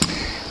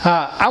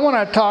I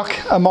want to talk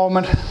a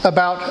moment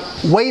about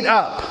wait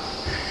up.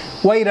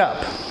 Wait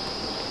up.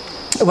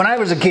 When I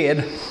was a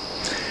kid,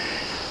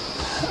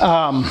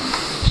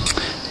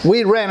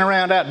 we ran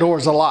around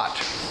outdoors a lot.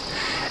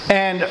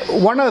 And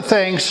one of the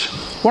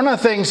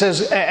things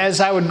is, as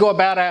I would go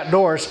about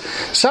outdoors,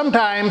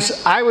 sometimes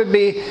I would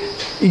be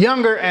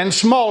younger and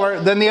smaller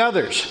than the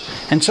others.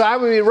 And so I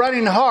would be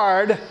running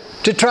hard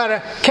to try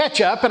to catch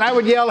up, and I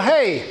would yell,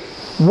 "Hey,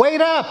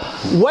 wait up,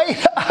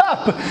 wait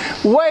up,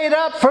 wait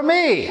up for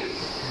me."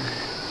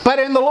 But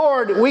in the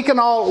Lord, we can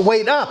all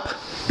wait up,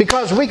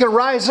 because we can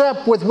rise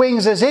up with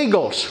wings as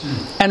eagles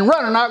and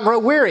run and not grow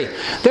weary.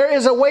 There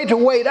is a way to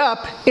wait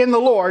up in the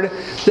Lord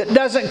that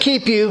doesn't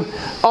keep you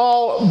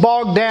all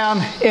bogged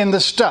down in the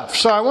stuff.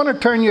 So I want to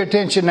turn your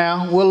attention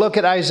now. We'll look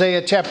at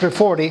Isaiah chapter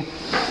 40,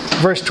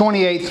 verse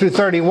 28 through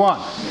 31.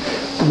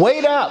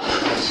 Wait up.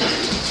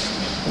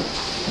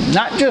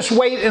 Not just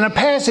wait in a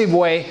passive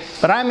way,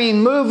 but I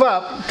mean move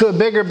up to a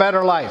bigger,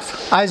 better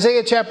life.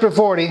 Isaiah chapter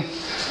 40,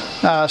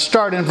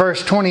 start in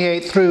verse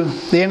 28 through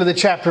the end of the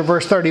chapter,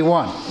 verse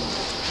 31.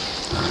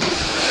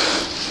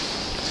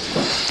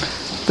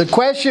 The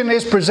question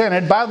is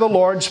presented by the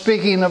Lord,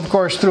 speaking, of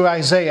course, through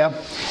Isaiah.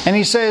 And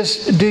he says,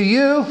 "Do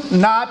you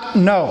not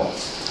know?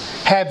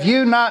 Have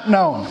you not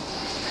known?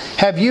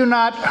 Have you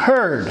not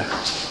heard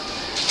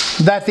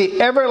that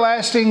the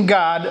everlasting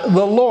God,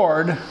 the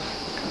Lord,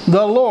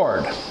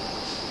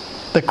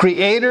 the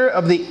Creator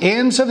of the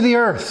ends of the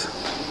earth,"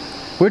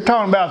 we're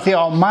talking about the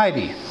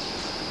Almighty,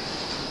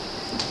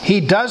 "He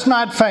does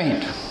not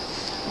faint,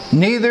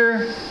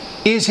 neither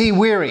is He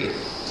weary."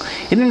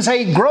 He didn't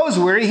say He grows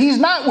weary. He's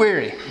not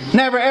weary.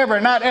 Never, ever,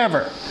 not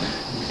ever.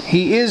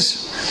 He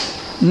is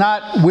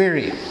not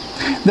weary.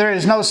 There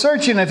is no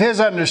searching of His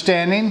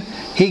understanding.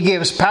 He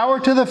gives power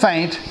to the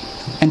faint,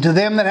 and to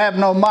them that have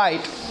no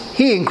might,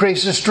 He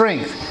increases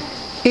strength.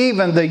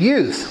 Even the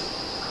youth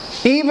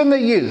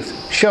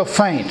shall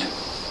faint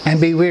and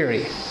be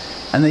weary,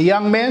 and the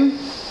young men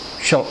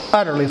shall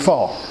utterly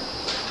fall.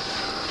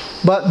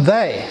 But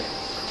they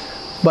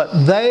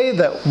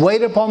that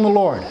wait upon the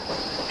Lord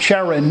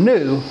shall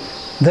renew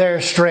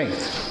their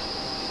strength.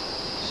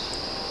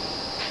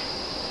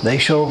 They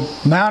shall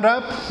mount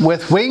up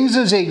with wings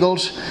as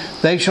eagles.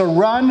 They shall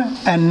run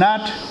and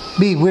not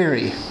be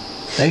weary.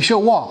 They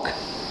shall walk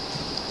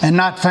and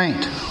not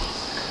faint.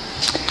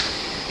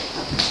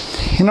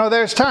 You know,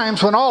 there's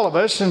times when all of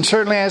us, and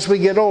certainly as we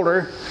get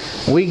older,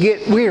 we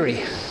get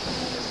weary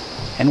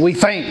and we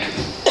faint.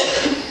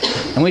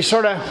 And we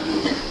sort of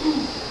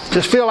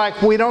just feel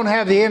like we don't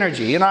have the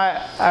energy. You know,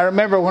 I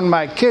remember when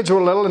my kids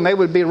were little and they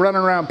would be running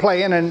around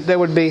playing, and there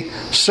would be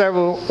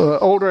several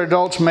older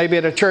adults, maybe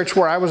at a church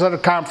where I was at a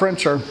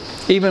conference, or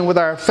even with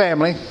our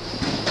family.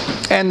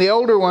 And the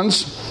older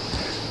ones,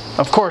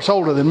 of course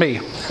older than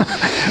me,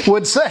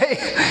 would say,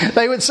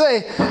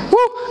 "Whoo,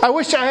 I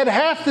wish I had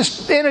half the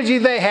energy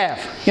they have."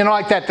 You know,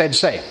 like that they'd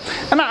say.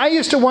 And I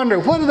used to wonder,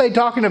 what are they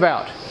talking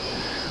about?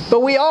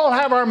 But we all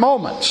have our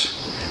moments.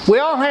 We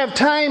all have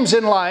times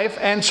in life,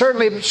 and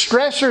certainly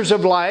stressors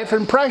of life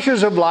and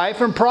pressures of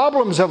life and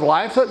problems of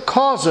life, that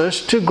cause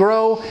us to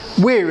grow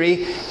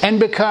weary and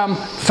become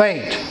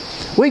faint.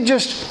 We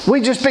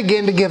just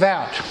begin to give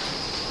out.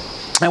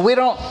 And we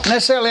don't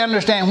necessarily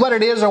understand what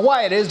it is or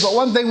why it is, but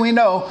one thing we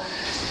know,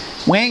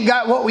 we ain't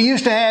got what we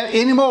used to have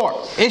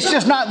anymore. It's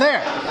just not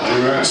there.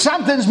 Amen.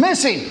 Something's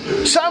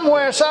missing.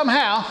 Somewhere,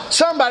 somehow,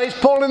 somebody's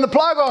pulling the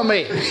plug on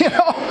me. You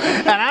know,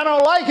 and I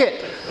don't like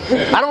it.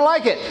 I don't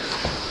like it.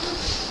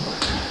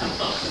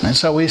 And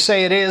so we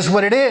say it is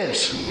what it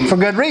is, for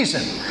good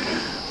reason.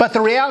 But the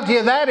reality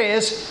of that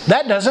is,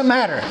 that doesn't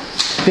matter,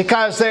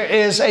 because there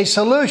is a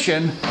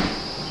solution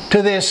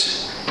to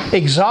this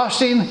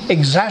exhausting,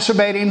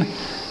 exacerbating,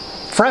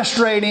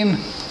 frustrating,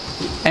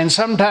 and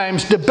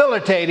sometimes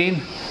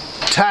debilitating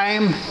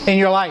time in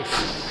your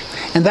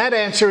life. And that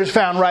answer is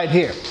found right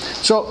here.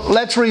 So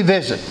let's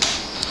revisit.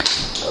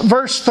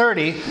 Verse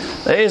 30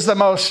 is the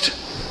most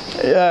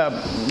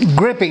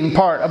gripping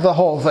part of the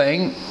whole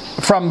thing.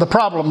 From the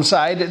problem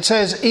side, it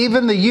says,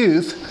 "Even the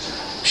youth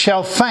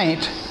shall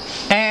faint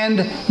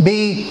and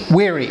be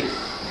weary,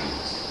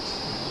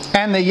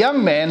 and the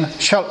young men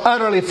shall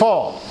utterly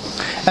fall."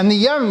 And the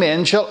young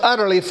men shall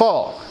utterly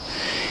fall.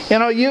 You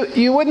know,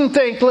 you wouldn't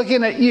think,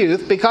 looking at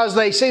youth, because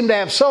they seem to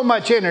have so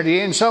much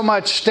energy and so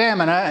much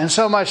stamina and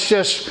so much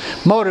just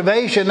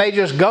motivation, they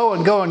just go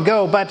and go and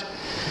go. But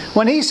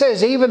when he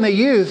says, "Even the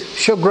youth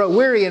shall grow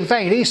weary and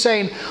faint," he's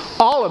saying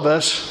all of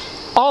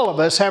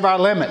us have our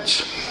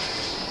limits.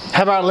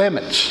 Have our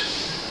limits.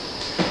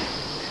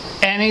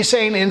 And he's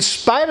saying, in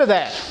spite of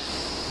that,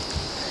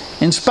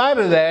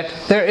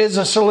 there is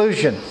a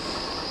solution.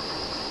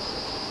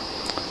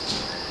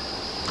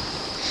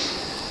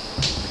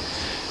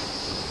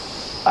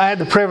 I had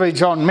the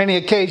privilege on many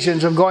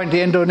occasions of going to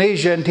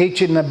Indonesia and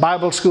teaching the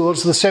Bible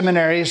schools, the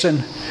seminaries.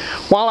 And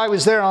while I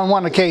was there on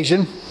one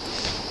occasion,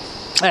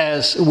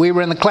 as we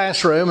were in the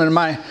classroom, and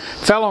my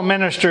fellow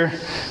minister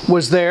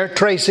was there,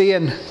 Tracy,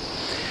 and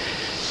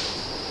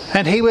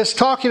he was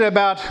talking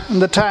about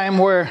the time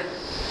where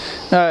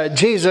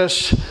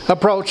Jesus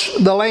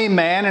approached the lame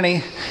man,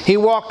 and he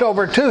walked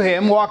over to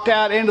him, walked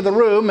out into the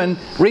room, and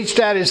reached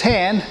out his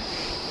hand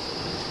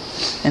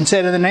and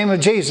said, "In the name of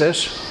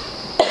Jesus,"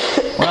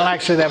 well,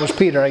 actually that was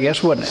Peter, I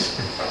guess, wasn't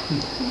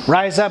it?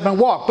 "Rise up and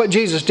walk." But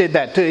Jesus did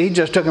that too. He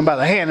just took him by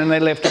the hand, and they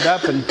lifted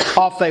up, and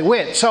off they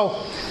went. So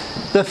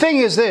the thing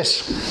is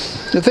this.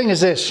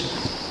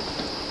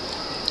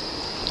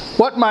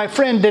 What my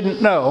friend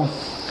didn't know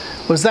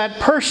was that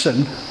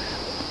person,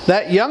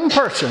 that young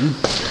person,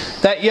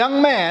 that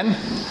young man,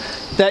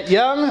 that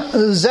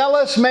young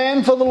zealous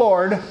man for the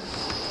Lord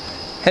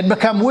had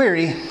become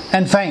weary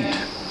and faint.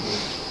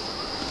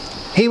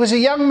 He was a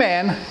young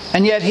man,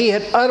 and yet he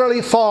had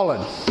utterly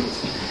fallen.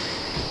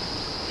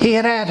 He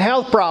had had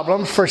health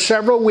problems for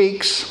several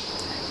weeks,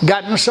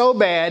 gotten so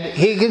bad,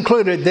 he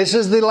concluded this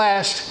is the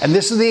last and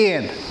this is the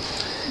end.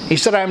 He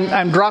said,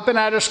 I'm dropping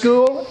out of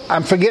school.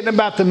 I'm forgetting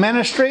about the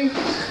ministry.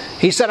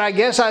 He said, I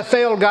guess I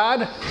failed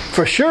God.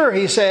 For sure,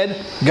 he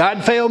said,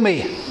 God failed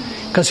me.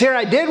 Because here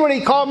I did what He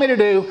called me to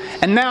do,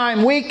 and now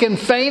I'm weak and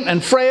faint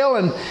and frail,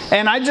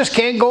 and I just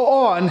can't go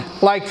on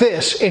like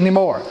this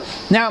anymore.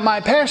 Now,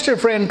 my pastor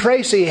friend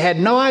Tracy had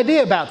no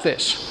idea about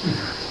this.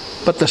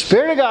 But the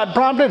Spirit of God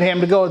prompted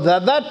him to go to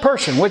that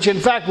person, which in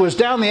fact was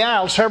down the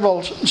aisle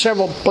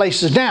several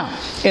places down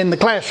in the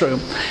classroom.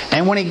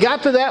 And when he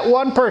got to that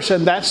one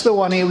person, that's the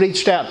one he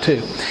reached out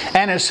to.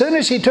 And as soon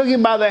as he took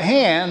him by the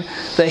hand,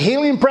 the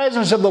healing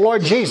presence of the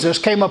Lord Jesus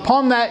came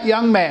upon that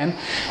young man,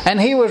 and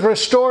he was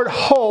restored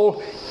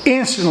whole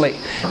instantly.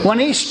 When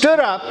he stood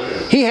up,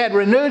 he had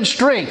renewed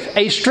strength,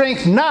 a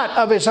strength not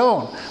of his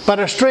own, but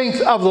a strength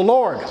of the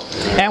Lord.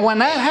 And when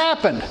that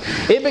happened,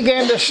 it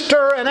began to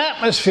stir an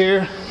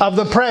atmosphere of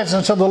the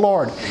presence of the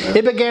Lord.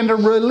 It began to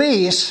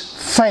release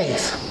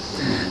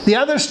faith. The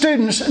other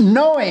students,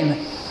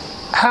 knowing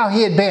how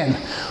he had been,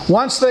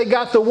 once they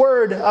got the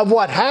word of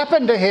what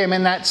happened to him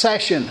in that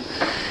session,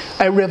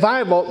 a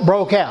revival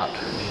broke out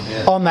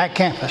on that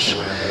campus.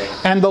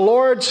 And the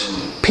Lord's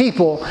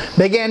people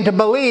began to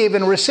believe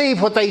and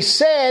receive what they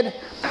said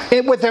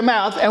with their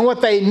mouth and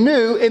what they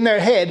knew in their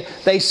head.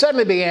 They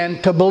suddenly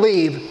began to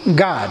believe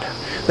God.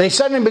 They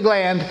suddenly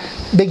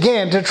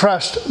began to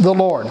trust the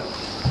Lord.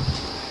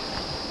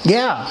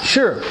 Yeah,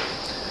 sure.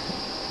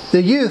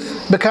 The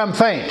youth become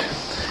faint.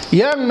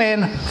 Young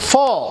men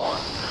fall.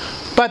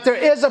 But there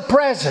is a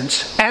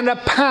presence and a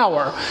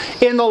power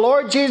in the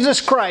Lord Jesus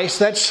Christ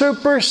that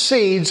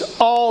supersedes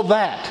all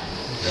that.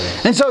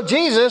 And so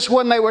Jesus,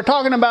 when they were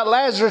talking about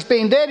Lazarus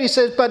being dead, He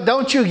says, but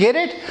don't you get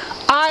it?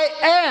 I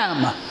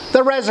am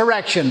the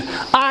resurrection.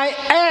 I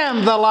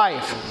am the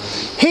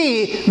life.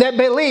 He that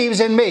believes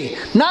in me.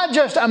 Not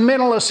just a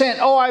mental assent,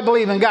 oh, I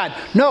believe in God.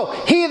 No,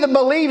 he that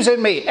believes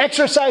in me,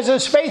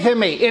 exercises faith in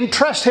me,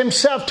 entrusts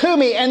himself to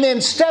me, and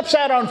then steps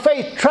out on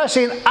faith,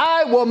 trusting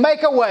I will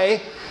make a way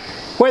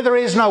where there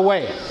is no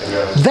way.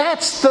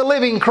 That's the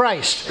living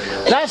Christ.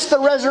 That's the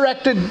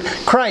resurrected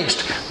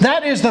Christ.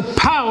 That is the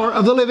power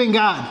of the living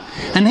God.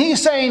 And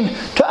He's saying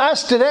to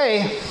us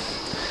today,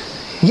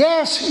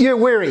 yes, you're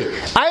weary.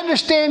 I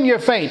understand you're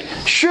faint.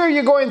 Sure,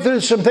 you're going through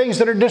some things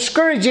that are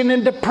discouraging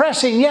and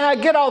depressing. Yeah, I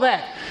get all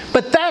that.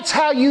 But that's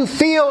how you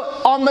feel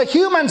on the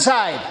human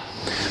side.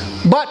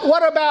 But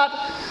what about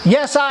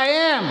yes, I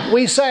am?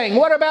 We sang.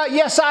 What about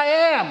yes, I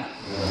am?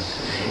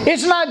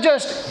 It's not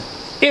just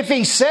if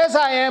He says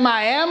I am,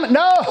 I am.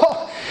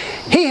 No,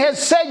 He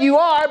has said you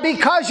are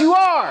because you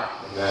are.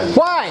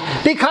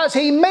 Why? Because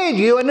He made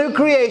you a new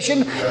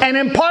creation and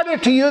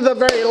imparted to you the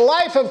very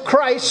life of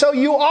Christ. So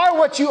you are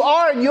what you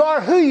are, and you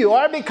are who you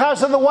are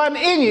because of the one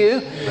in you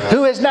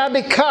who has now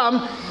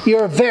become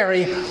your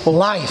very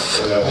life.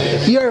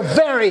 Your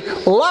very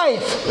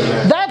life.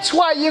 That's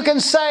why you can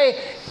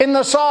say in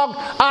the song,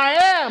 I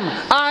am,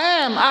 I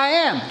am, I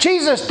am.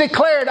 Jesus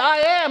declared,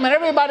 I am, and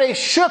everybody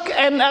shook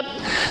and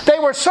they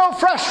were so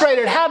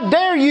frustrated. How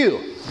dare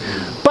you?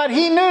 But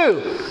He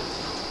knew,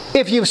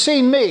 if you've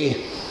seen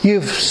me,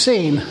 you've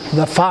seen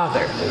the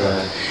Father.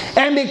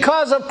 And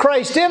because of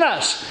Christ in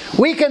us,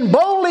 we can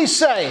boldly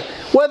say,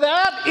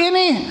 without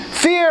any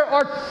fear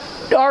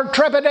or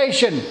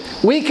trepidation,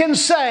 we can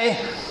say,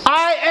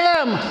 I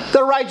am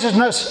the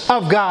righteousness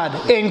of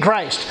God in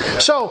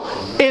Christ. So,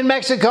 in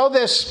Mexico,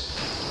 this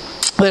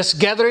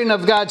gathering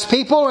of God's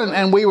people,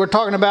 and we were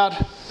talking about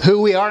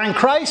who we are in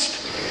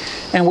Christ,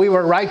 and we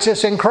were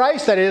righteous in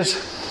Christ, that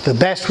is, the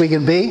best we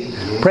can be.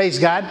 Praise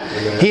God.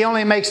 He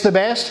only makes the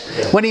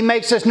best. When He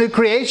makes us new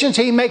creations,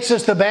 He makes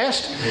us the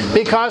best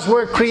because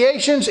we're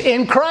creations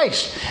in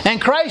Christ.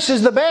 And Christ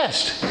is the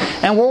best.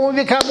 And when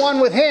we become one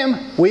with Him,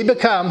 we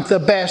become the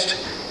best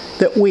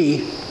that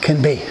we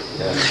can be.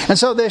 And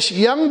so this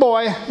young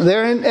boy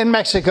there in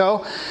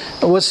Mexico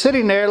was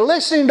sitting there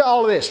listening to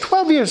all of this.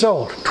 12 years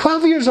old.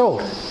 12 years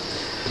old.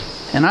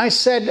 And I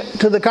said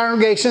to the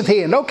congregation at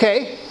the end,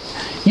 okay,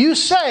 you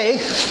say,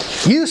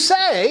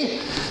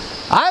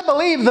 I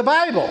believe the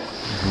Bible.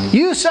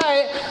 You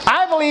say,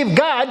 I believe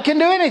God can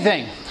do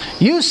anything.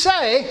 You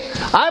say,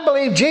 I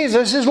believe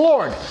Jesus is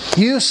Lord.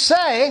 You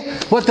say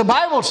what the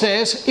Bible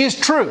says is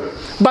true.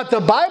 But the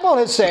Bible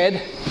has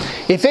said,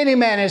 if any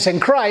man is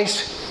in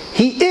Christ,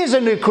 he is a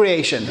new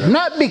creation.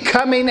 Not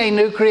becoming a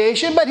new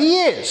creation, but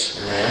he is.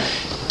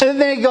 And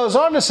then he goes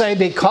on to say,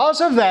 because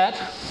of that,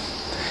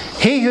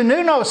 he who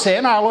knew no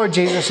sin, our Lord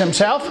Jesus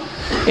himself,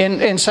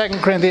 in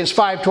 2 Corinthians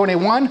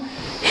 5:21,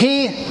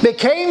 he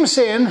became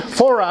sin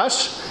for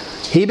us.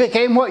 He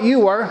became what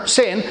you were,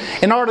 sin,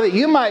 in order that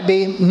you might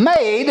be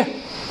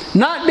made,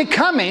 not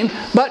becoming,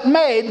 but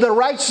made the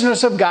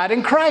righteousness of God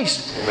in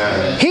Christ.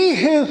 Amen. He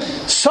who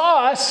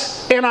saw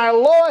us in our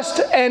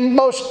lowest and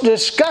most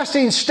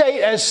disgusting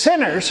state as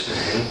sinners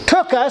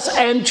took us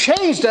and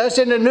changed us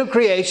into new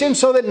creation,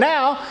 so that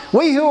now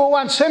we who were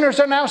once sinners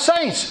are now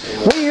saints.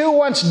 We who were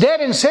once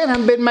dead in sin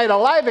have been made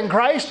alive in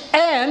Christ,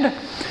 and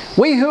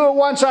we who were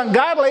once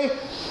ungodly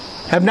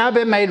have now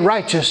been made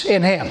righteous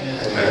in Him.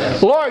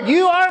 Amen. Lord,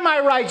 you are my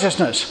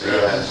righteousness.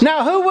 Yes.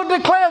 Now who would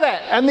declare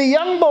that? And the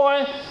young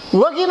boy,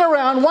 looking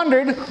around,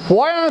 wondered,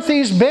 why aren't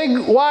these big,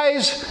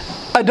 wise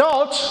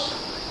adults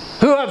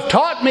who have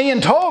taught me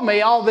and told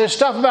me all this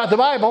stuff about the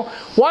Bible,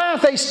 why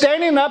aren't they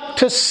standing up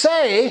to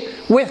say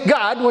with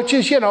God, which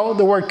is,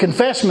 the word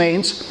confess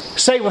means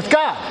say with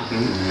God.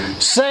 Mm-hmm.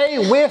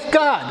 Say with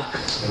God.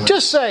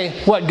 Just say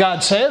what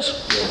God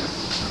says.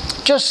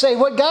 Just say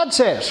what God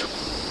says.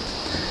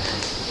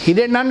 He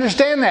didn't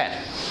understand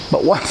that.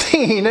 But one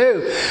thing he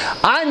knew,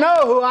 I know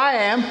who I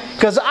am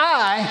because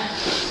I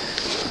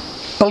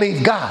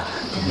believe God.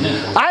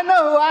 I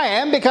know who I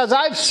am because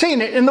I've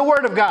seen it in the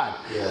Word of God.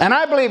 And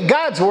I believe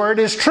God's Word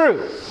is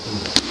true.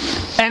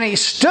 And he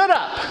stood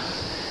up,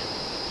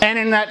 and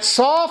in that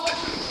soft,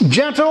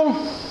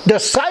 gentle,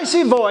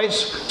 decisive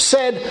voice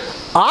said,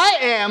 I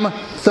am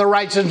the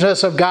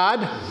righteousness of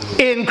God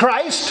in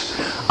Christ.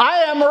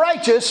 I am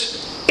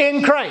righteous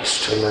in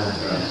Christ.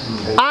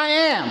 I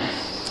am.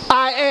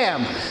 I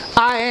am.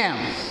 I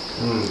am.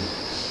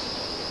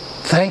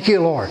 Thank you,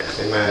 Lord.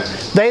 Amen.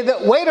 They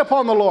that wait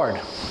upon the Lord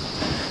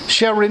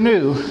shall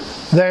renew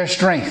their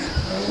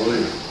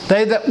strength.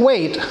 They that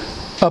wait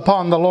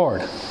upon the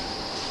Lord.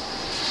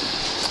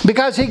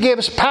 Because He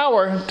gives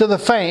power to the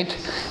faint,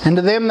 and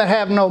to them that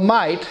have no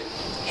might,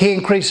 He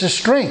increases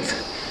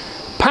strength.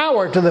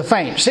 Power to the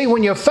faint. See,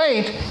 when you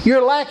faint,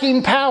 you're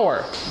lacking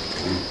power.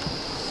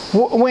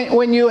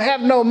 When you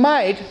have no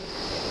might,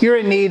 you're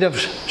in need of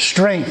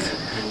strength.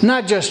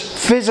 Not just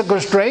physical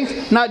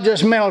strength, not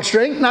just mental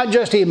strength, not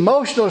just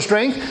emotional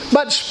strength,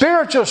 but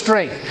spiritual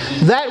strength.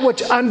 That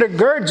which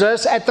undergirds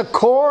us at the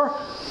core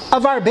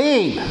of our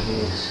being.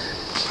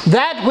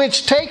 That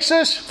which takes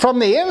us from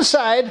the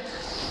inside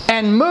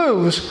and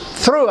moves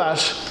through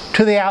us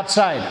to the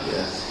outside.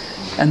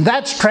 And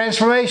that's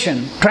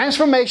transformation.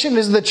 Transformation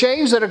is the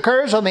change that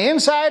occurs on the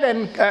inside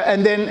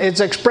and then it's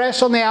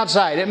expressed on the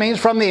outside. It means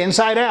from the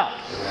inside out.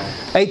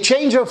 A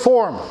change of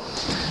form.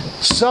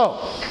 So,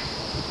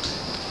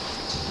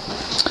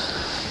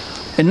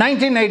 in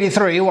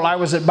 1983, while I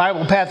was at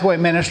Bible Pathway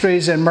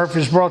Ministries in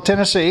Murfreesboro,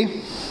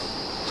 Tennessee,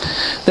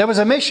 there was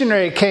a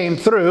missionary came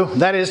through,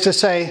 that is to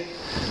say,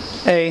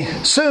 a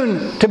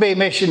soon-to-be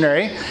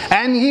missionary,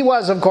 and he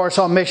was, of course,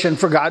 on mission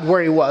for God,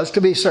 where he was,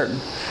 to be certain.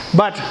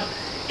 But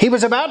he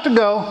was about to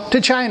go to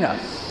China.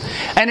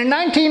 And in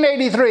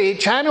 1983,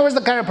 China was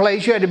the kind of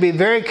place you had to be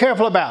very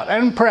careful about,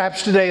 and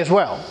perhaps today as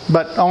well,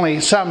 but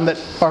only some that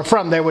are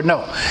from there would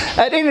know.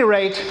 At any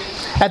rate,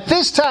 at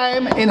this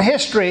time in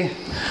history,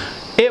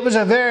 it was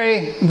a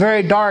very,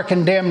 very dark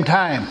and dim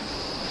time.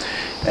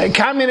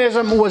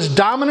 Communism was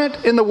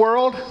dominant in the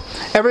world.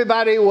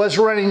 Everybody was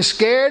running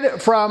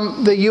scared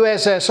from the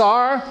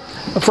USSR,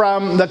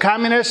 from the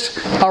communists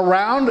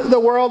around the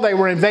world. They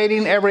were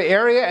invading every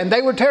area, and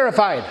they were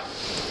terrified.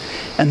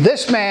 And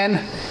this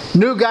man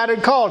knew God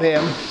had called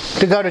him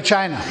to go to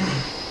China.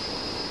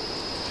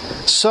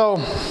 So,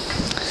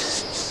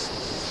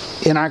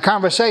 in our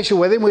conversation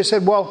with him, we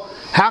said, well,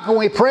 how can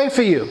we pray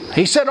for you?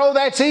 He said, oh,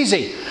 that's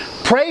easy.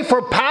 Pray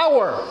for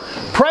power.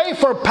 Pray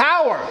for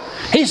power.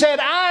 He said,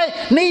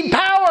 I need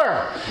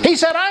power. He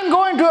said, I'm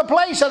going to a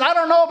place and I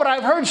don't know, but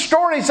I've heard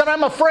stories that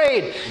I'm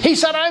afraid. He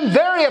said, I'm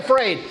very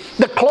afraid.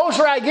 The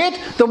closer I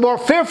get, the more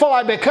fearful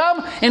I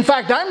become. In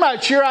fact, I'm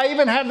not sure I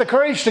even have the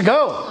courage to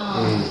go.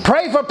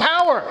 Pray for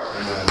power.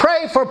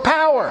 Pray for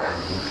power.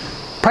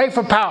 Pray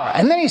for power.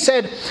 And then he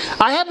said,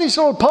 I have these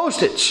little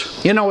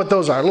Post-its. You know what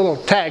those are, little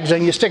tags,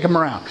 and you stick them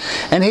around.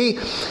 And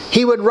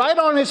he would write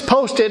on his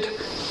Post-it,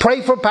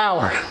 pray for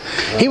power.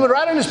 He would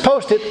write on his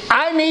Post-it,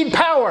 I need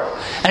power.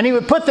 And he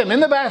would put them in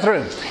the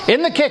bathroom,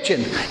 in the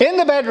kitchen, in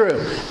the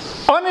bedroom,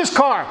 on his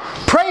car.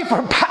 Pray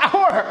for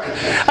power.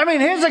 I mean,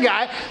 here's a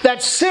guy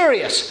that's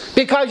serious.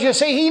 Because you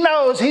see, he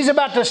knows he's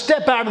about to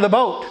step out of the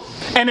boat.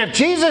 And if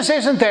Jesus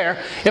isn't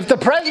there, if the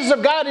presence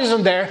of God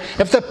isn't there,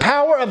 if the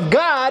power of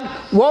God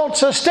won't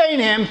sustain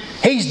him,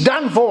 he's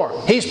done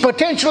for. He's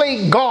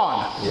potentially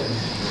gone.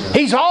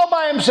 He's all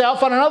by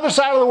himself on another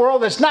side of the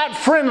world that's not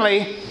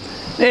friendly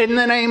in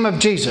the name of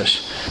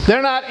Jesus.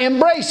 They're not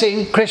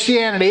embracing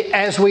Christianity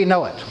as we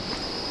know it.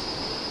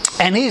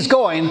 And he's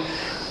going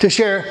to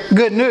share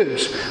good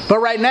news. But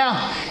right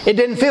now, it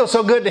didn't feel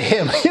so good to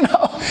him.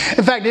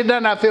 In fact, it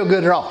does not feel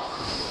good at all.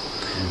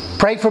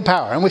 Pray for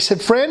power. And we said,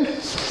 friend,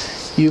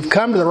 you've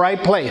come to the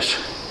right place.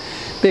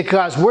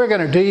 because we're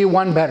going to do you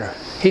one better.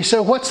 He said,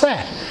 what's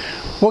that?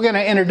 We're going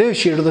to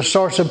introduce you to the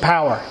source of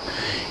power.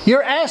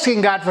 You're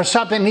asking God for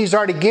something He's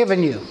already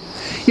given you.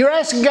 You're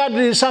asking God to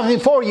do something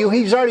for you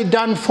He's already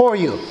done for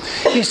you.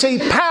 You see,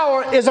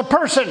 power is a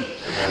person,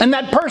 and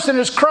that person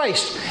is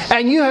Christ.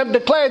 And you have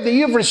declared that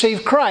you've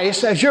received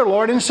Christ as your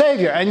Lord and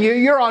Savior. And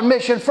you're on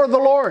mission for the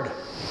Lord,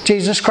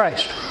 Jesus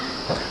Christ.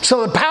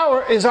 So the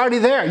power is already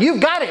there.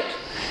 You've got it.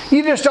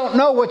 You just don't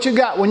know what you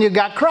got when you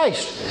got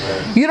Christ.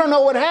 You don't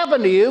know what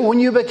happened to you when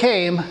you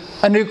became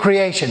a new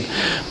creation.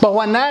 But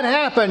when that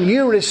happened,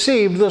 you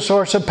received the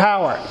source of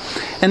power.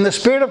 And the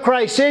Spirit of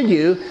Christ in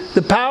you,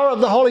 the power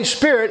of the Holy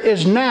Spirit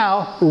is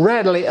now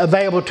readily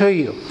available to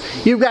you.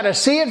 You've got to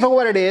see it for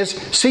what it is,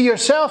 see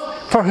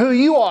yourself for who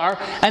you are,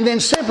 and then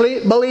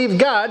simply believe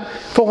God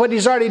for what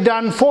He's already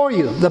done for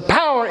you. The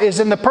power is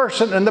in the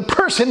person, and the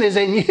person is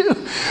in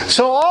you.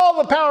 So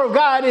all the power of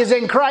God is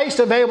in Christ,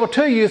 available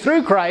to you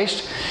through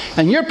Christ.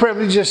 And your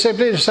privilege is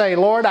simply to say,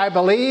 Lord, I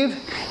believe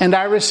and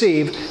I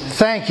receive.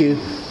 Thank you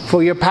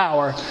for your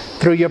power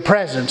through your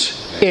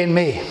presence in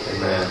me.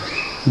 Amen.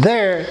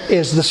 There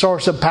is the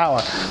source of power.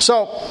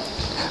 So,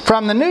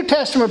 from the New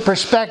Testament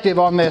perspective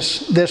on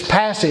this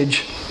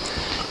passage,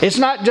 it's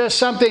not just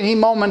something He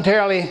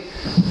momentarily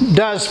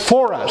does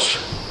for us,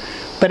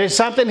 but it's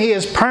something He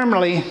has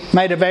permanently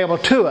made available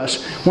to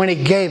us when He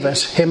gave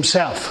us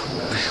Himself.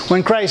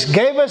 When Christ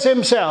gave us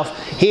Himself,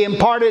 He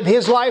imparted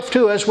His life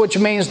to us, which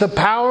means the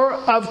power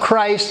of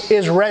Christ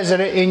is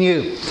resident in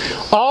you.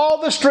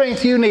 All the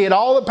strength you need,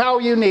 all the power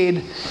you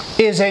need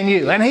is in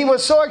you. And He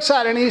was so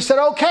excited, and He said,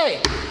 okay,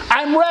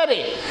 I'm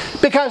ready.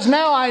 Because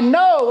now I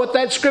know what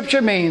that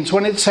scripture means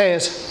when it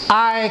says,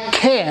 I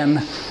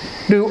can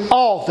do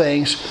all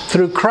things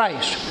through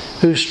Christ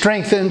who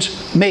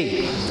strengthens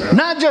me.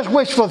 Not just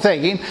wishful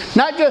thinking,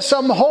 not just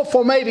some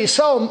hopeful maybe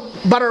so,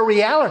 but a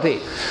reality.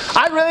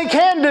 I really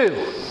can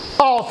do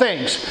all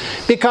things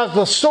because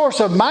the source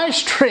of my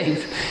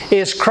strength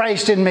is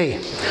Christ in me.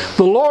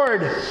 The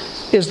Lord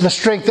is the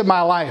strength of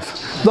my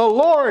life. The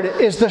Lord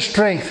is the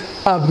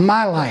strength of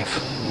my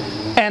life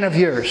and of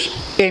yours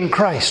in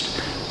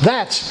Christ.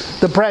 That's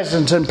the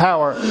presence and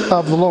power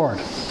of the Lord.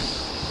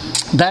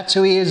 That's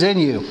who He is in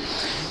you.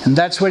 And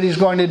that's what He's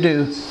going to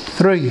do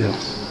through you.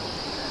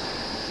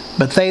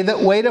 But they that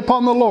wait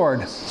upon the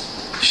Lord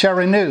shall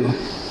renew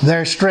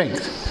their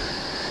strength.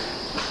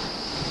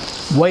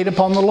 Wait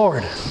upon the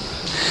Lord.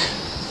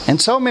 And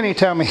so many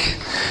tell me,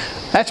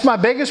 that's my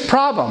biggest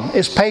problem,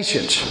 is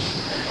patience.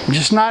 I'm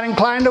just not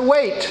inclined to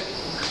wait.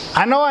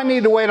 I know I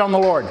need to wait on the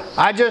Lord.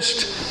 I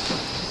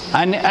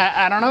don't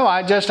know.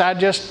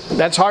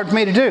 That's hard for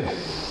me to do.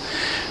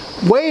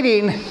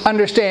 Waiting,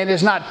 understand,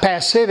 is not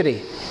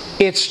passivity.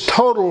 It's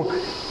total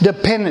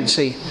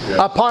dependency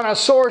upon a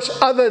source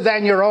other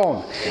than your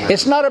own.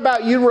 It's not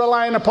about you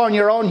relying upon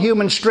your own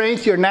human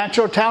strength, your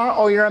natural talent,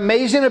 or your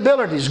amazing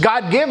abilities,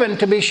 God-given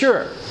to be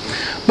sure.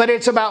 But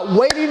it's about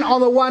waiting on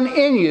the one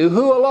in you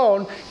who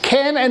alone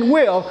can and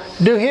will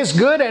do His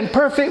good and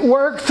perfect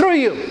work through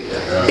you.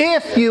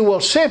 If you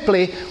will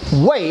simply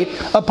wait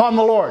upon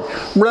the Lord.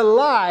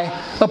 Rely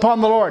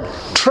upon the Lord.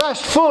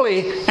 Trust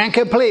fully and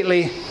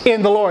completely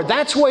in the Lord.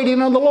 That's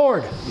waiting on the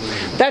Lord.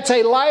 That's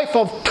a life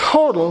of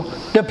total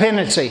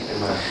dependency.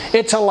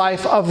 It's a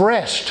life of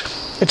rest.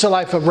 It's a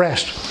life of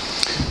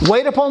rest.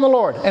 Wait upon the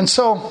Lord. And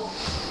so,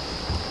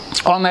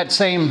 on that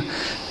same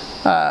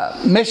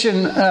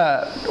mission,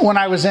 when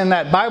I was in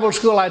that Bible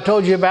school I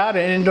told you about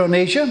in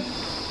Indonesia,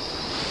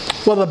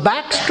 well, the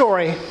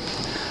backstory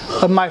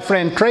of my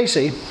friend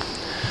Tracy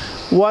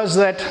was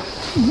that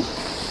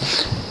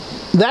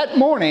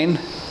morning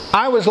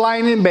I was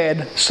lying in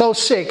bed so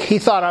sick he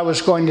thought I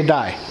was going to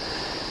die.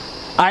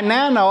 I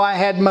now know I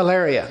had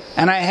malaria,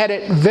 and I had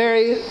it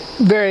very,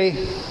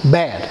 very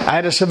bad. I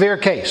had a severe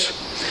case.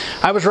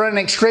 I was running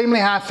extremely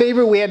high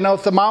fever. We had no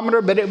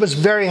thermometer, but it was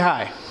very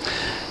high.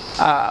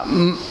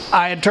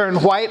 I had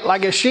turned white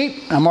like a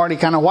sheet. I'm already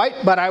kind of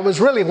white, but I was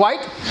really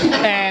white.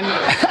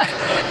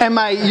 And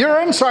my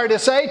urine, sorry to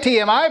say,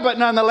 TMI, but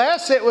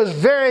nonetheless, it was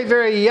very,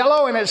 very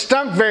yellow, and it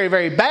stunk very,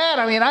 very bad.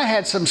 I mean, I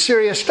had some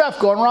serious stuff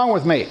going wrong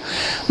with me.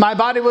 My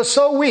body was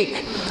so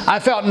weak. I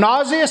felt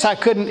nauseous. I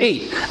couldn't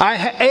eat.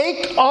 I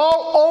ached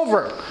all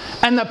over,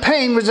 and the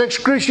pain was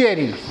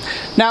excruciating.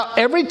 Now,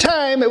 every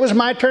time it was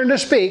my turn to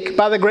speak,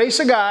 by the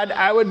grace of God,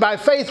 I would by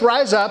faith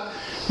rise up,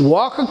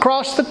 walk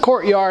across the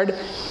courtyard,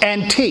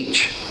 and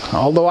teach.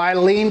 Although I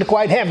leaned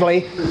quite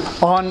heavily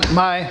on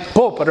my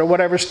pulpit or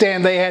whatever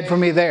stand they had for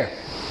me there.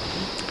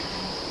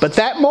 But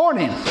that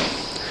morning,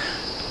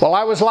 while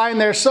I was lying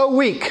there so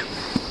weak,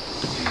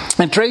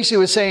 and Tracy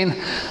was saying,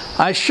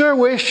 I sure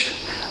wish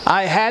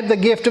I had the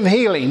gift of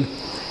healing.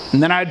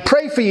 And then I'd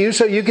pray for you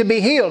so you could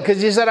be healed.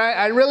 Because he said,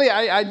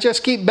 I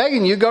just keep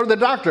begging you, go to the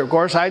doctor. Of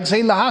course, I'd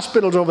seen the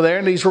hospitals over there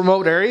in these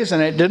remote areas,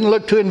 and it didn't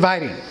look too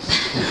inviting.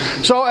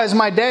 So as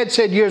my dad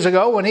said years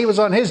ago when he was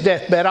on his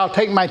deathbed, I'll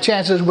take my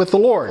chances with the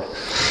Lord.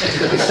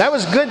 That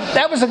was good.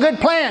 That was a good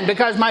plan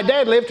because my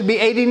dad lived to be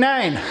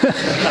 89.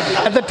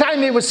 At the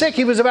time he was sick,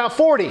 he was about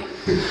 40.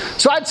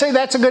 So I'd say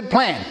that's a good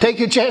plan. Take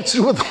your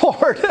chances with the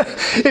Lord.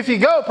 If you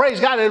go, praise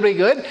God, it'll be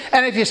good.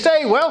 And if you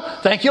stay, well,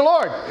 thank you,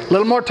 Lord. A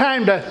little more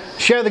time to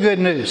share the good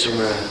news.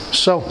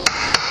 So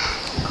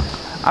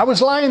I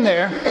was lying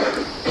there,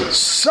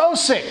 so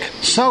sick,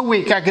 so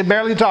weak, I could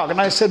barely talk.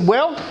 And I said,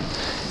 well,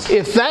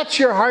 if that's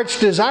your heart's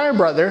desire,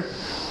 brother,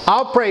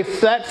 I'll pray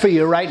that for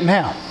you right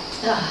now.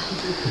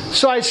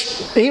 So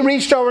he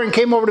reached over and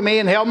came over to me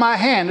and held my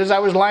hand as I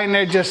was lying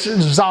there just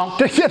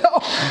zonked,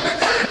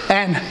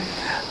 And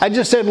I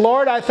just said,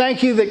 Lord, I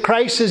thank you that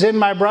Christ is in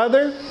my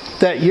brother,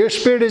 that your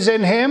Spirit is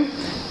in him.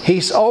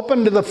 He's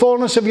open to the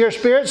fullness of your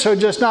Spirit, so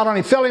just not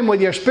only fill him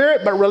with your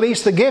Spirit, but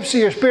release the gifts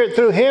of your Spirit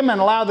through him and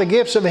allow the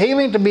gifts of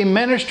healing to be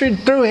ministered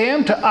through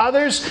him to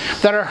others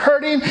that are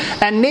hurting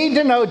and need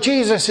to know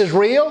Jesus is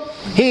real.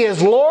 He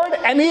is Lord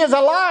and he is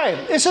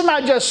alive. This is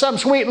not just some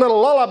sweet little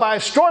lullaby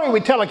story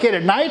we tell a kid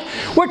at night.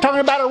 We're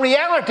talking about a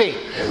reality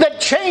that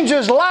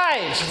changes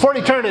lives for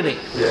eternity.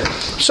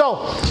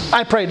 So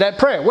I prayed that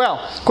prayer. Well,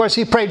 of course,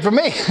 he prayed for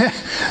me.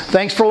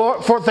 Thanks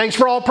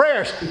for all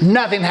prayers.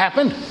 Nothing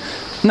happened.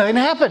 Nothing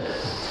happened.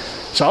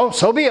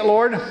 So be it,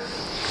 Lord.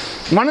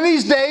 One of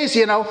these days,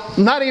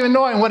 not even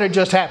knowing what had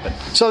just happened.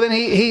 So then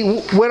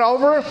he went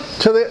over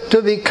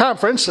to the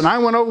conference, and I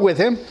went over with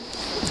him.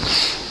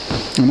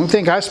 And I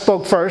think I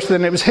spoke first,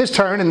 then it was his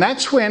turn, and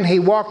that's when he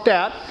walked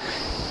out,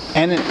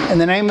 and in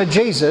the name of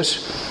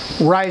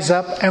Jesus, rise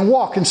up and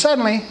walk. And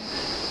suddenly,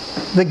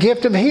 the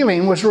gift of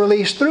healing was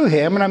released through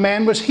him, and a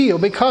man was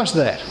healed because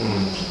of that.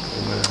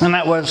 And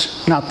that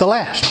was not the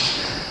last.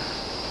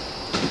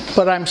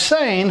 But I'm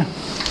saying,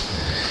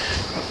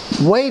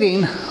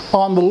 waiting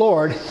on the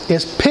Lord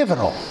is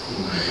pivotal.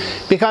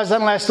 Because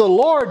unless the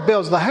Lord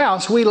builds the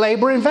house, we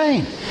labor in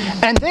vain.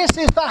 And this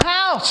is the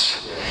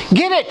house.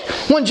 Get it?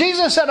 When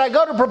Jesus said, I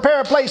go to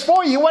prepare a place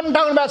for you, he wasn't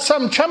talking about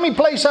some chummy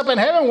place up in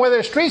heaven where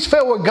there's streets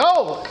filled with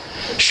gold.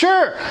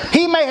 Sure,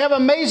 he may have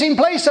an amazing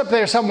place up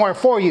there somewhere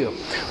for you.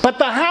 But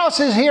the house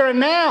is here and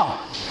now.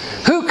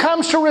 Who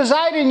comes to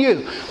reside in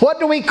you? What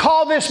do we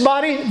call this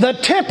body? The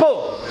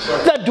temple,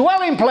 the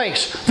dwelling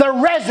place, the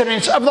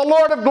residence of the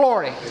Lord of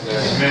glory.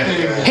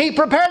 Amen. He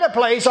prepared a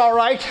place, all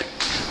right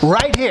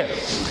here.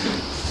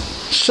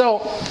 So,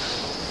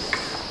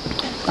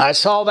 I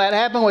saw that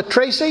happen with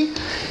Tracy,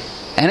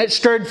 and it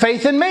stirred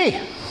faith in me.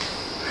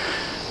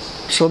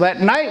 So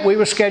that night we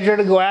were scheduled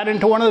to go out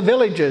into one of the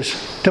villages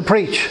to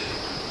preach.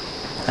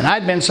 And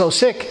I'd been so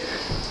sick.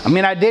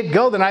 I did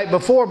go the night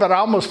before, but I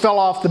almost fell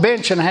off the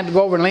bench and I had to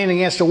go over and lean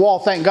against a wall.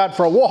 Thank God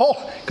for a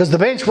wall, because the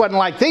bench wasn't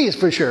like these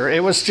for sure.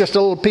 It was just a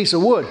little piece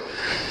of wood.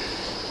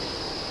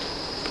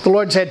 The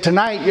Lord said,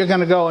 tonight you're going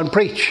to go and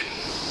preach.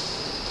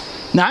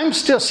 Now I'm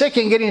still sick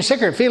and getting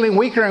sicker, feeling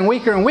weaker and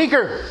weaker and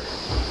weaker.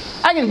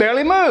 I can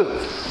barely move.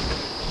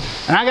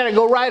 And I got to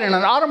go ride in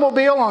an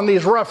automobile on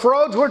these rough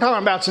roads. We're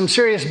talking about some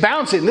serious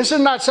bouncing. This is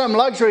not some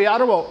luxury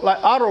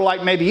auto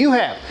like maybe you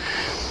have.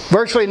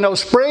 Virtually no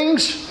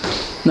springs.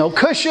 No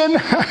cushion.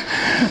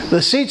 The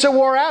seats are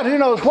wore out. Who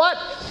knows what?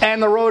 And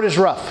the road is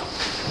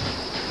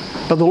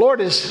rough. But the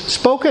Lord has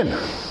spoken.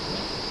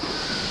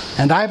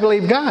 And I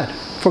believe God.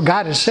 For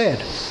God has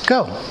said,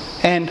 go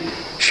and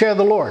share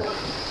the Lord.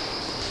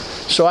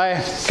 So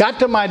I got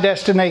to my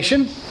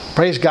destination.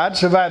 Praise God,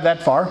 survived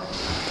that far.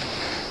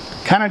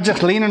 Kind of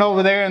just leaning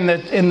over there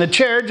in the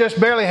chair, just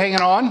barely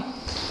hanging on.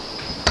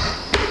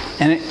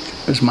 And it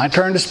was my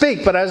turn to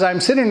speak. But as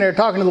I'm sitting there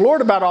talking to the Lord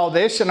about all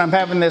this, and I'm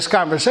having this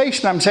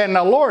conversation, I'm saying,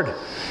 now Lord,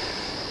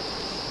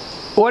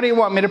 what do you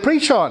want me to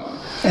preach on?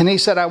 And he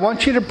said, I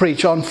want you to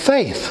preach on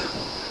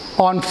faith.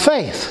 On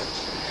faith.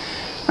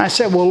 I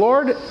said, well,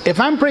 Lord, if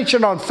I'm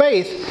preaching on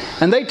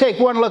faith, and they take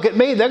one look at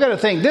me, they're going to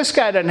think, this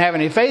guy doesn't have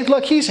any faith.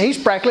 Look, he's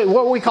practically,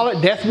 what we call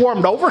it, death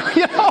warmed over.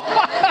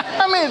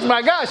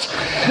 My gosh.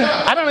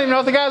 I don't even know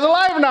if the guy's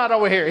alive or not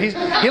over here.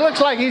 He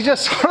looks like he's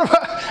just sort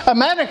of a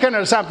mannequin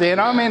or something,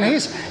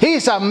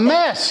 He's a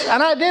mess.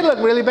 And I did look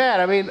really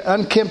bad.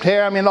 Unkempt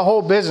hair, the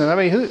whole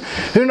business.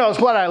 Who knows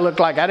what I looked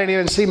like. I didn't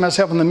even see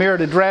myself in the mirror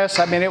to dress.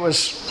 It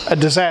was a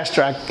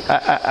disaster.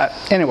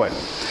 Anyway.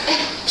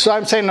 So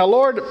I'm saying, now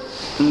Lord,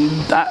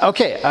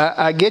 okay,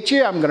 I get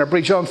you. I'm going to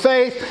preach on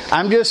faith.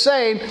 I'm just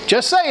saying,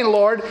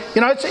 Lord,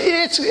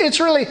 it's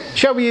really,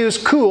 shall we use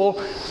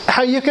cool,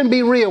 how you can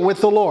be real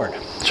with the Lord.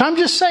 So I'm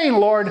just saying,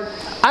 Lord,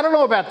 I don't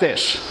know about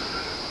this,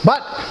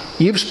 but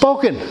you've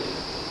spoken.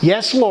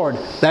 Yes, Lord.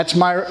 That's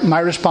my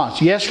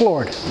response. Yes,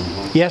 Lord.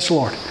 Yes,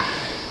 Lord.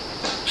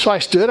 So I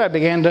stood. I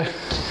began to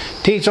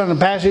teach on the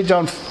passage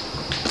on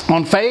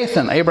faith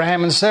and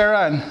Abraham and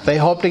Sarah, and they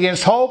hoped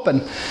against hope,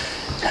 and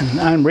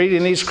I'm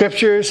reading these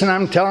scriptures and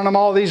I'm telling them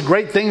all these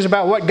great things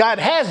about what God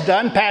has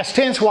done, past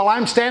tense, while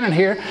I'm standing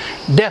here,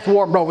 death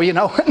warmed over,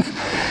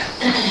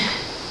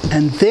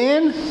 And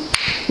then,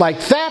 like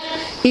that,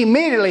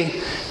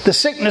 immediately the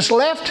sickness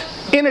left,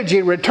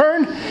 energy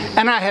returned,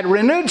 and I had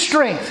renewed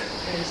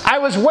strength. I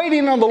was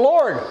waiting on the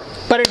Lord.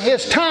 but in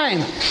His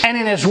time and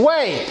in His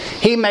way,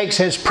 He makes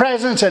His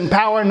presence and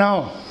power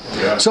known.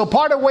 Yeah. So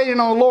part of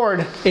waiting on the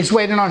Lord is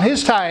waiting on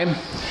His time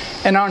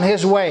and on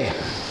His way.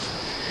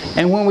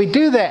 And when we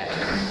do that,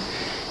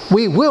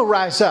 we will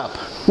rise up.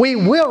 We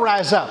will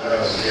rise up.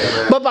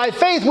 But by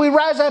faith, we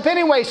rise up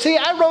anyway. See,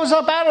 I rose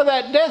up out of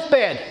that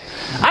deathbed.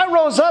 I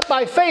rose up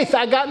by faith.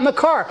 I got in the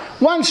car.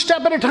 One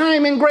step at a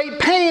time, in great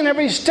pain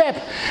every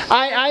step.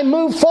 I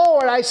moved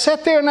forward. I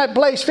sat there in that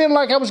place feeling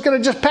like I was going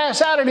to just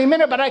pass out any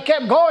minute, but I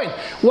kept going.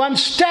 One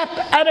step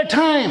at a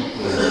time.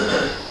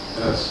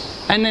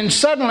 And then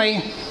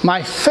suddenly,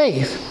 my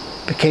faith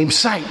became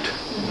sight.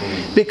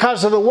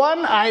 Because of the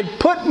one I had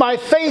put my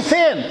faith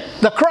in,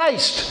 the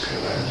Christ,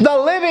 the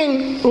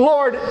living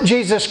Lord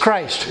Jesus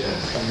Christ.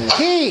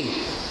 He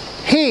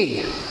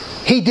did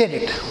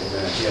it.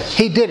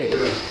 He did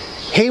it.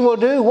 He will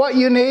do what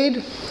you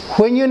need,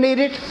 when you need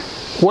it,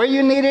 where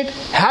you need it,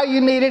 how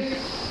you need it,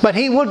 but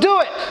He will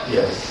do it.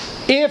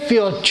 Yes. If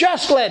you'll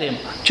just let Him,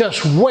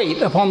 just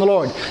wait upon the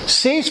Lord.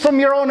 Cease from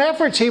your own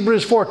efforts,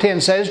 Hebrews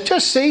 4:10 says.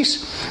 Just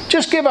cease.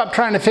 Just give up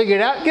trying to figure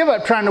it out. Give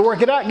up trying to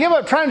work it out. Give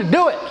up trying to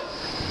do it.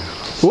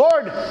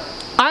 Lord,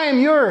 I am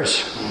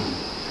yours.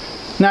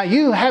 Now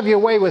you have your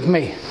way with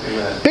me.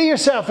 Amen. Be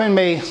yourself in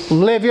me.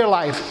 Live your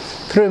life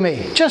through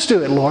me. Just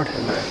do it, Lord.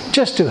 Amen.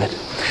 Just do it.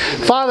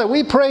 Father,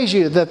 we praise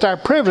you that our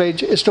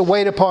privilege is to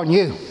wait upon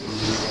you.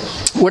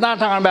 We're not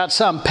talking about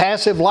some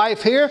passive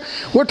life here.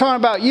 We're talking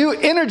about you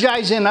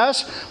energizing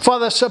us for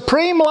the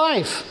supreme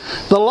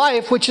life, the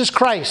life which is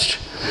Christ.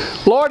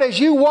 Lord, as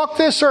you walk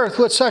this earth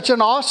with such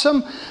an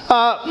awesome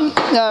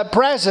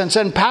presence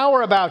and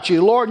power about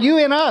you, Lord, you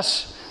in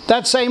us,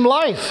 that same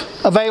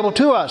life available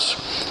to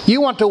us. You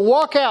want to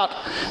walk out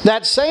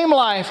that same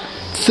life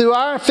through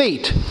our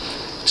feet.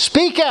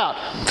 Speak out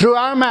through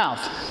our mouth.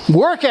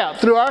 Work out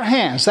through our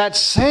hands. That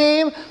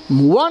same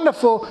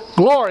wonderful,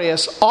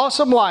 glorious,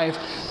 awesome life,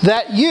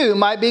 that you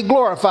might be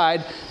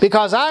glorified,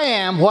 because I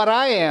am what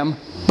I am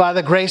by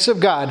the grace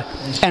of God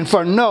and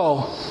for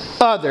no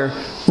other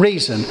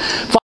reason.